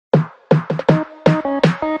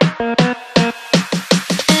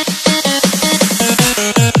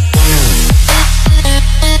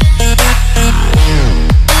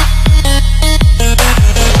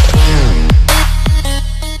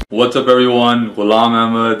What's up everyone, Ghulam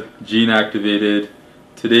Ahmed, Gene Activated.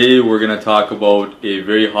 Today we're going to talk about a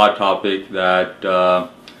very hot topic that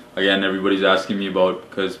again everybody's asking me about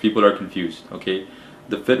because people are confused. Okay,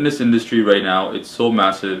 the fitness industry right now, it's so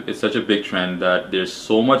massive, it's such a big trend that there's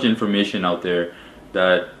so much information out there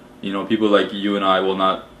that, you know, people like you and I, well,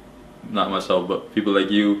 not myself, but people like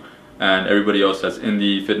you and everybody else that's in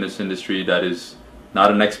the fitness industry that is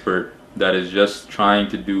not an expert, that is just trying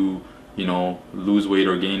to do, you know, lose weight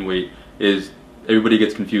or gain weight, is everybody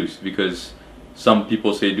gets confused because some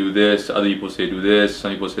people say do this, other people say do this,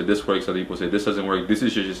 some people say this works, other people say this doesn't work, this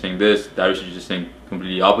is just saying this, that is just saying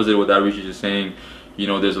completely opposite of what that is just saying. You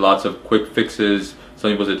know, there's lots of quick fixes.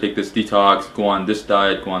 Some people say take this detox, go on this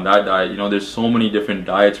diet, go on that diet. You know, there's so many different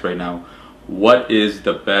diets right now. What is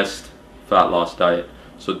the best fat loss diet?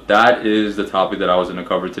 So that is the topic that I was going to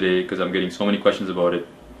cover today because I'm getting so many questions about it.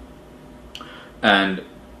 And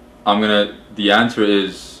the answer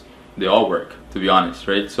is they all work, to be honest,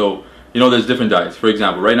 right? So, you know, there's different diets. For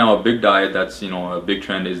example, right now a big diet that's, you know, a big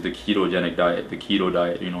trend is the ketogenic diet, the keto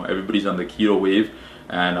diet. You know, everybody's on the keto wave,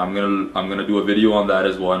 and I'm gonna do a video on that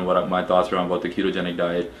as well and what my thoughts are about the ketogenic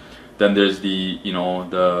diet. Then there's the, you know,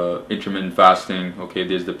 the intermittent fasting. Okay,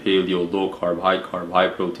 there's the paleo, low carb, high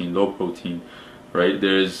protein, low protein, right?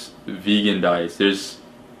 There's vegan diets. There's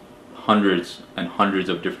hundreds and hundreds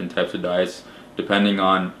of different types of diets depending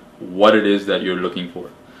on what it is that you're looking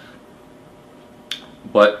for.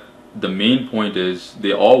 But the main point is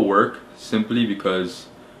they all work simply because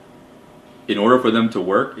in order for them to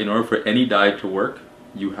work, in order for any diet to work,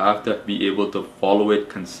 you have to be able to follow it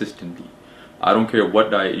consistently. I don't care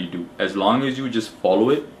what diet you do, as long as you just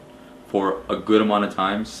follow it for a good amount of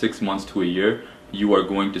time, 6 months to a year, you are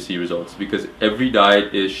going to see results. Because every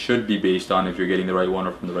diet should be based on, if you're getting the right one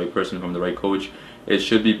or from the right person, from the right coach, it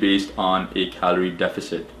should be based on a calorie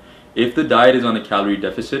deficit. If the diet is on a calorie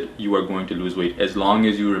deficit, you are going to lose weight as long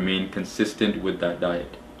as you remain consistent with that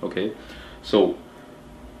diet. Okay, so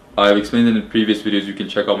I've explained it in previous videos. You can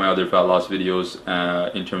check out my other fat loss videos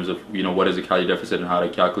in terms of, you know, what is a calorie deficit and how to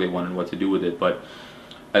calculate one and what to do with it. But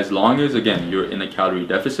as long as, again, you're in a calorie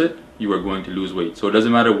deficit, you are going to lose weight. So it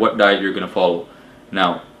doesn't matter what diet you're going to follow.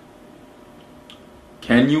 Now,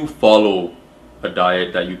 can you follow a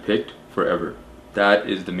diet that you picked forever? That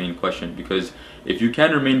is the main question, because if you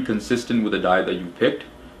can remain consistent with the diet that you picked,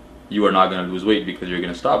 you are not going to lose weight because you're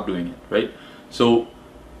going to stop doing it, right? So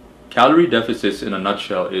calorie deficits in a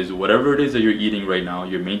nutshell is whatever it is that you're eating right now,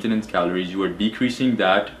 your maintenance calories, you are decreasing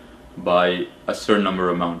that by a certain number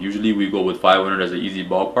amount. Usually we go with 500 as an easy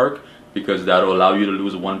ballpark because that will allow you to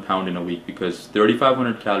lose 1 pound in a week, because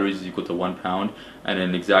 3,500 calories is equal to 1 pound, and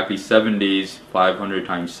in exactly 7 days, 500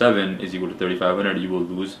 times 7 is equal to 3,500, you will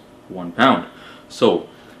lose 1 pound. So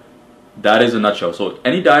that is a nutshell. So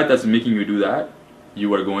any diet that's making you do that,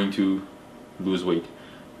 you are going to lose weight.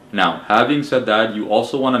 Now, having said that, you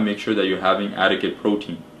also want to make sure that you're having adequate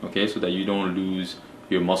protein, okay, so that you don't lose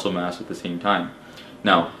your muscle mass at the same time.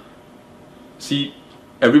 Now, see,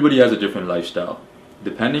 everybody has a different lifestyle.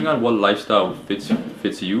 Depending on what lifestyle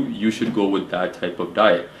fits you, you should go with that type of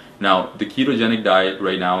diet. Now, the ketogenic diet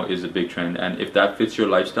right now is a big trend, and if that fits your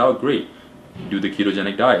lifestyle, great. Do the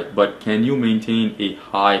ketogenic diet. But can you maintain a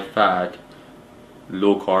high fat,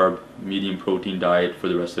 low carb, medium protein diet for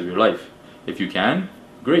the rest of your life? If you can,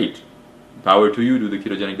 great. Power to you, do the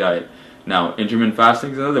ketogenic diet. Now, intermittent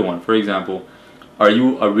fasting is another one. For example, are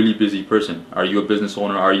you a really busy person? Are you a business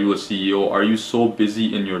owner? Are you a CEO? Are you so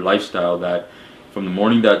busy in your lifestyle that from the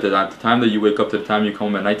morning at the time that you wake up to the time you come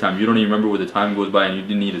home at nighttime, you don't even remember where the time goes by and you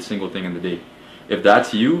didn't eat a single thing in the day? If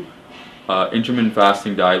that's you, intermittent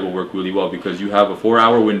fasting diet will work really well, because you have a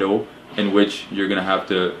 4-hour window in which you're going to have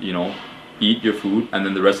to, you know, eat your food, and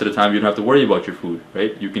then the rest of the time you don't have to worry about your food,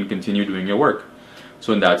 right? You can continue doing your work.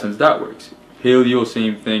 So in that sense, that works. Paleo,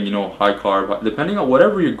 same thing, you know, high carb, depending on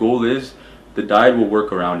whatever your goal is, the diet will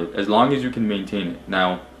work around it as long as you can maintain it.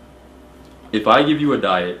 Now, if I give you a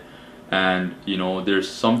diet and, you know, there's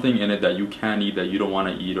something in it that you can't eat, that you don't want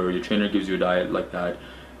to eat, or your trainer gives you a diet like that,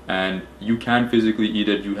 and you can physically eat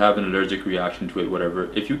it, you have an allergic reaction to it,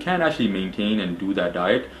 whatever, if you can't actually maintain and do that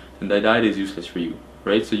diet, then that diet is useless for you,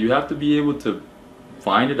 right? So you have to be able to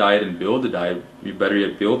find a diet and build a diet. You better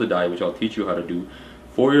yet build a diet, which I'll teach you how to do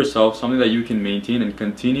for yourself, something that you can maintain and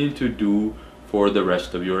continue to do for the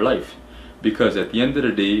rest of your life. Because at the end of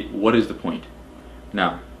the day, what is the point?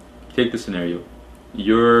 Now, take the scenario.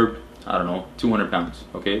 You're, I don't know, 200 pounds,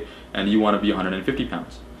 okay? And you want to be 150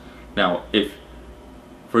 pounds. Now, if,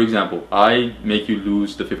 for example, I make you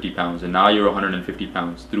lose the 50 pounds and now you're 150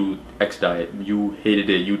 pounds through X diet, you hated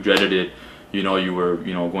it, you dreaded it, you know, you were,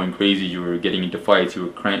 you know, going crazy, you were getting into fights, you were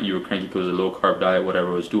cranky because it was a low carb diet,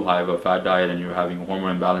 whatever, it was too high of a fat diet, and you were having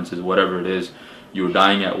hormone imbalances, whatever it is, you were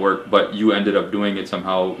dying at work, but you ended up doing it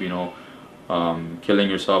somehow, you know, killing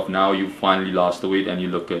yourself. Now you finally lost the weight and you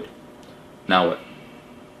look good. Now what?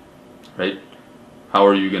 Right? How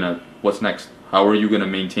are you gonna, what's next? How are you gonna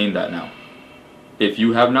maintain that now? If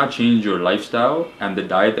you have not changed your lifestyle and the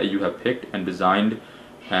diet that you have picked and designed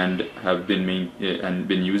and have been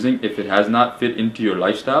using, if it has not fit into your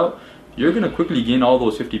lifestyle, you're gonna quickly gain all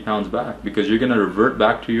those 50 pounds back, because you're gonna revert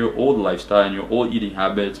back to your old lifestyle and your old eating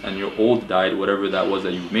habits and your old diet, whatever that was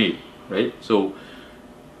that you've made, right? So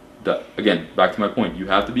again, back to my point, you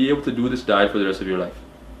have to be able to do this diet for the rest of your life.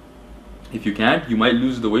 If you can't, you might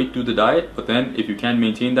lose the weight to the diet, but then if you can't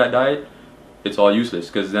maintain that diet, it's all useless,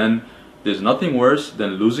 because then there's nothing worse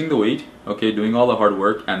than losing the weight, okay, doing all the hard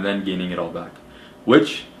work and then gaining it all back,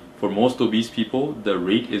 which for most obese people, the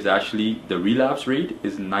rate is actually, the relapse rate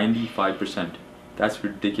is 95%. That's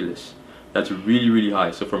ridiculous. That's really, really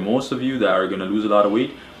high. So for most of you that are gonna lose a lot of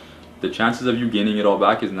weight, the chances of you gaining it all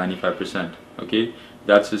back is 95%, okay?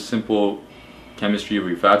 That's a simple chemistry of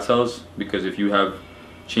your fat cells, because if you have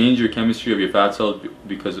changed your chemistry of your fat cells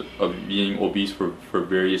because of being obese for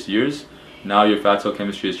various years, now your fat cell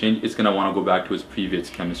chemistry has changed. It's going to want to go back to its previous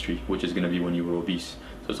chemistry, which is going to be when you were obese.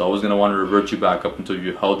 So it's always going to want to revert you back up until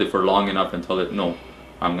you held it for long enough and tell it, no,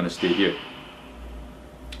 I'm going to stay here.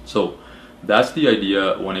 So that's the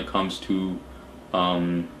idea when it comes to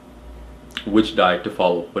which diet to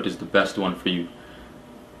follow, what is the best one for you.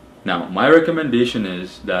 Now, my recommendation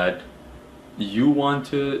is that you want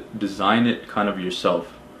to design it kind of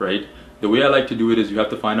yourself, right? The way I like to do it is you have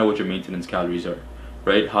to find out what your maintenance calories are.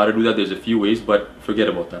 Right? How to do that, there's a few ways, but forget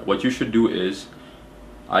about that. What you should do is,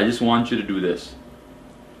 I just want you to do this.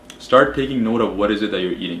 Start taking note of what is it that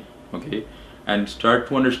you're eating, okay? And start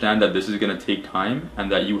to understand that this is going to take time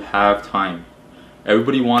and that you have time.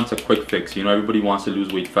 Everybody wants a quick fix, you know, everybody wants to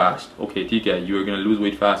lose weight fast. Okay, TK, you're going to lose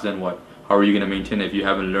weight fast, then what? How are you going to maintain it if you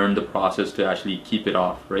haven't learned the process to actually keep it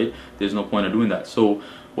off, right? There's no point in doing that. So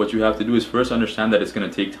what you have to do is first understand that it's going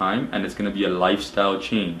to take time and it's going to be a lifestyle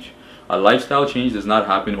change. A lifestyle change does not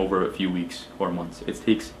happen over a few weeks or months. It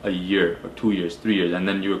takes a year or 2 years, 3 years, and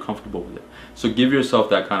then you're comfortable with it. So give yourself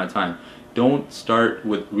that kind of time. Don't start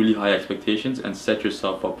with really high expectations and set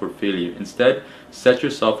yourself up for failure. Instead, set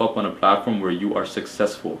yourself up on a platform where you are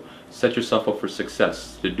successful. Set yourself up for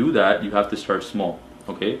success. To do that, you have to start small,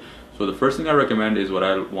 okay? So the first thing I recommend is, what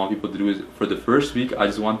I want people to do is, for the first week, I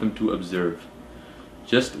just want them to observe.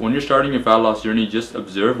 Just when you're starting your fat loss journey, just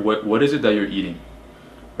observe what is it that you're eating.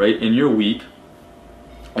 Right? In your week,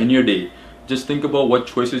 in your day, just think about what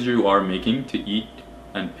choices you are making to eat,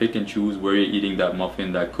 and pick and choose where you're eating that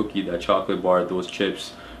muffin, that cookie, that chocolate bar, those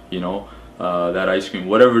chips, you know, that ice cream,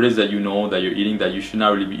 whatever it is that you know that you're eating that you should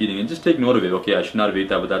not really be eating, and just take note of it. Okay, I should not have ate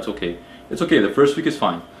that, but that's okay. It's okay. The first week is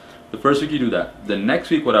fine. The first week you do that. The next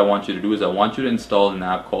week, what I want you to do is I want you to install an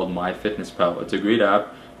app called MyFitnessPal. It's a great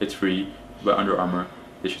app. It's free, by Under Armour.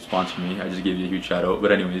 They should sponsor me. I just gave you a huge shout out.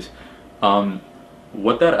 But anyways,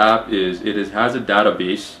 what that app is, it has a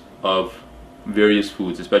database of various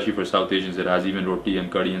foods, especially for South Asians. It has even roti and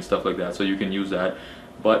curry and stuff like that, so you can use that.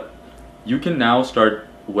 But you can now start,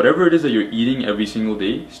 whatever it is that you're eating every single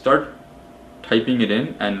day, start typing it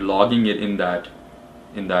in and logging it in that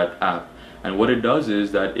app. And what it does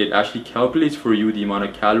is that it actually calculates for you the amount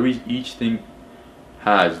of calories each thing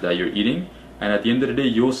has that you're eating, and at the end of the day,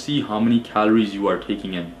 you'll see how many calories you are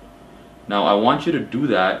taking in. Now, I want you to do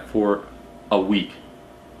that for a week.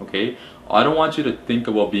 Okay, I don't want you to think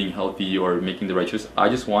about being healthy or making the right choice. I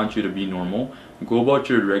just want you to be normal, go about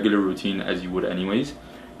your regular routine as you would anyways,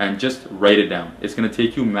 and just write it down. It's going to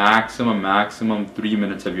take you maximum 3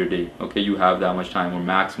 minutes of your day. Okay, you have that much time, or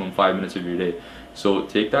maximum 5 minutes of your day. So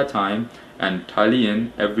take that time and tally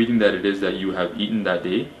in everything that it is that you have eaten that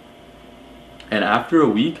day, and after a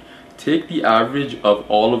week, take the average of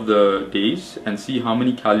all of the days and see how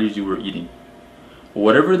many calories you were eating.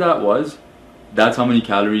 Whatever that was, that's how many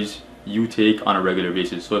calories you take on a regular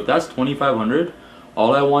basis. So if that's 2,500,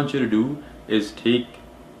 all I want you to do is take,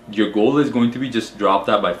 your goal is going to be just drop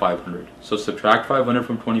that by 500. So subtract 500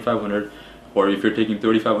 from 2,500, or if you're taking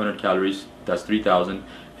 3,500 calories, that's 3,000.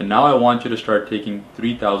 And now I want you to start taking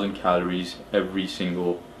 3,000 calories every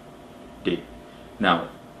single day. Now,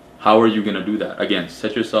 how are you going to do that? Again,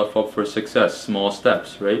 set yourself up for success, small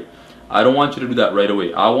steps, right? I don't want you to do that right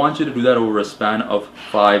away. I want you to do that over a span of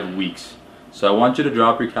 5 weeks. So I want you to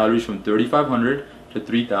drop your calories from 3,500 to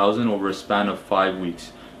 3,000 over a span of 5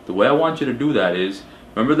 weeks. The way I want you to do that is,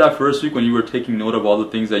 remember that first week when you were taking note of all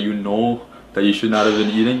the things that you know that you should not have been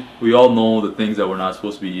eating? We all know the things that we're not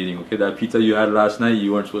supposed to be eating, okay? That pizza you had last night,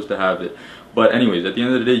 you weren't supposed to have it. But anyways, at the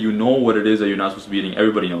end of the day, you know what it is that you're not supposed to be eating.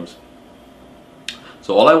 Everybody knows.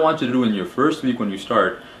 So all I want you to do in your first week when you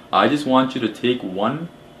start, I just want you to take one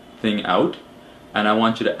thing out and I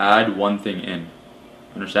want you to add one thing in.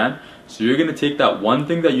 Understand? So you're going to take that one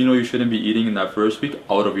thing that you know you shouldn't be eating in that first week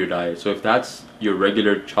out of your diet. So if that's your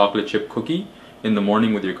regular chocolate chip cookie in the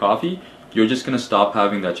morning with your coffee, you're just going to stop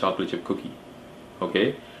having that chocolate chip cookie.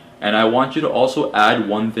 Okay? And I want you to also add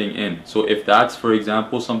one thing in. So if that's, for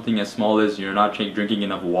example, something as small as you're not drinking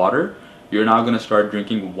enough water, you're now going to start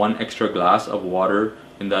drinking 1 extra glass of water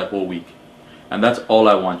in that whole week. And that's all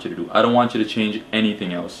I want you to do. I don't want you to change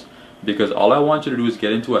anything else. Because all I want you to do is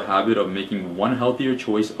get into a habit of making one healthier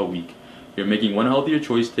choice a week. You're making one healthier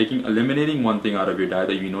choice, eliminating one thing out of your diet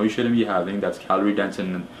that you know you shouldn't be having, that's calorie dense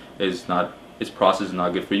and its process is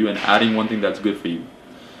not good for you, and adding one thing that's good for you.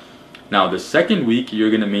 Now the second week, you're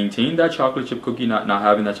going to maintain that chocolate chip cookie, not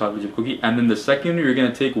having that chocolate chip cookie, and then the second week, you're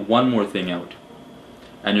going to take one more thing out.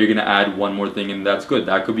 And you're going to add one more thing, and that's good.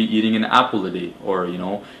 That could be eating an apple a day, or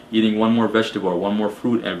eating one more vegetable or one more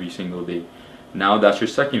fruit every single day. Now that's your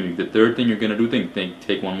second week. The third thing you're going to do,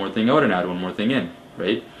 take one more thing out and add one more thing in,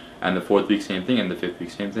 right? And the fourth week, same thing, and the fifth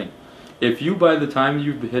week, same thing. If you, by the time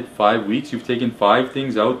you've hit 5 weeks, you've taken 5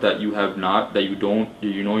 things out that you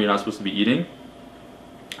know you're not supposed to be eating,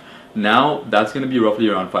 now that's going to be roughly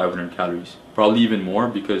around 500 calories. Probably even more,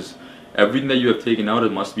 because everything that you have taken out,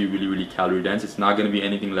 it must be really, really calorie dense. It's not going to be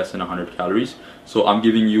anything less than 100 calories. So I'm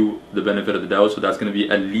giving you the benefit of the doubt. So that's going to be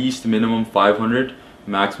at least minimum 500,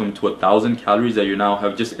 maximum to 1,000 calories that you now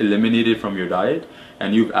have just eliminated from your diet,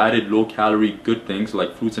 and you've added low calorie good things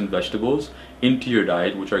like fruits and vegetables into your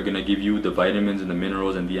diet, which are going to give you the vitamins and the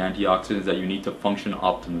minerals and the antioxidants that you need to function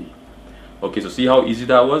optimally. Okay, so see how easy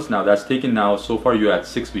that was? Now that's taken, now so far you're at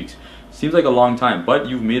 6 weeks. Seems like a long time, but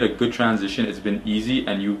you've made a good transition. It's been easy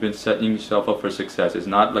and you've been setting yourself up for success. It's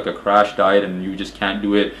not like a crash diet and you just can't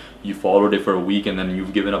do it. You followed it for a week and then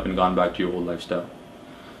you've given up and gone back to your old lifestyle.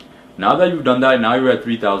 Now that you've done that, now you're at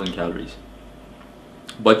 3,000 calories.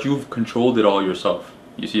 But you've controlled it all yourself.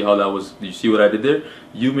 You see how that was? You see what I did there?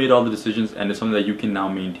 You made all the decisions, and it's something that you can now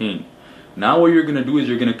maintain. Now what you're going to do is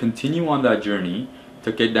you're going to continue on that journey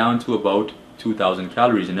to get down to about 2,000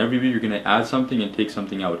 calories, and every week you're going to add something and take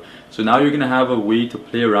something out. So now you're going to have a way to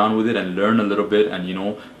play around with it and learn a little bit, and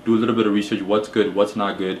do a little bit of research, what's good, what's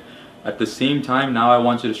not good. At the same time, now I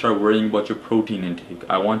want you to start worrying about your protein intake.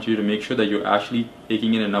 I want you to make sure that you're actually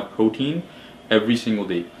taking in enough protein every single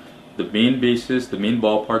day. The main basis, the main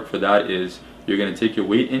ballpark for that is you're going to take your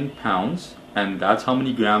weight in pounds, and that's how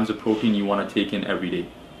many grams of protein you want to take in every day.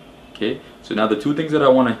 Okay, so now the two things that I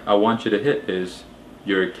want you to hit is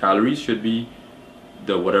your calories should be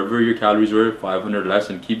whatever your calories were, 500 less,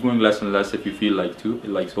 and keep going less and less if you feel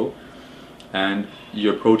like so. And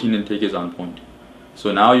your protein intake is on point.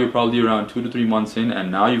 So now you're probably around 2 to 3 months in, and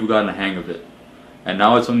now you've gotten a hang of it. And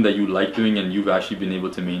now it's something that you like doing and you've actually been able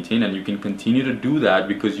to maintain, and you can continue to do that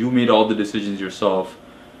because you made all the decisions yourself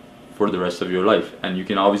for the rest of your life. And you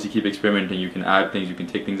can obviously keep experimenting, you can add things, you can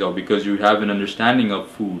take things out because you have an understanding of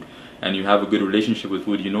food and you have a good relationship with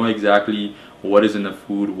food. You know exactly what is in the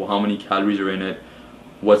food, how many calories are in it,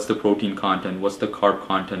 what's the protein content, what's the carb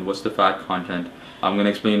content, what's the fat content. I'm going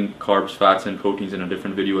to explain carbs, fats, and proteins in a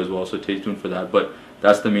different video as well, so stay tuned for that. But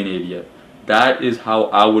that's the main idea. That is how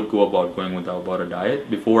I would go about going about a diet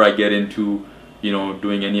before I get into,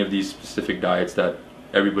 doing any of these specific diets that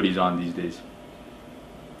everybody's on these days.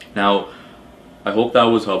 Now, I hope that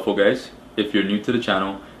was helpful, guys. If you're new to the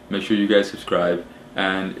channel, make sure you guys subscribe.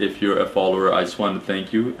 And if you're a follower, I just want to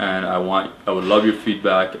thank you, and I would love your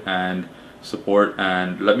feedback and support,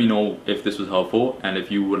 and let me know if this was helpful, and if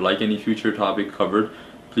you would like any future topic covered,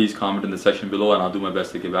 please comment in the section below and I'll do my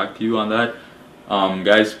best to get back to you on that.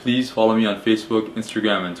 Guys, please follow me on Facebook,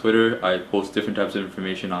 Instagram, and Twitter. I post different types of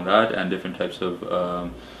information on that and different types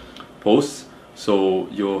of posts, so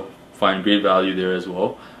you'll find great value there as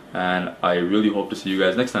well. And I really hope to see you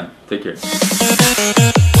guys next time. Take care.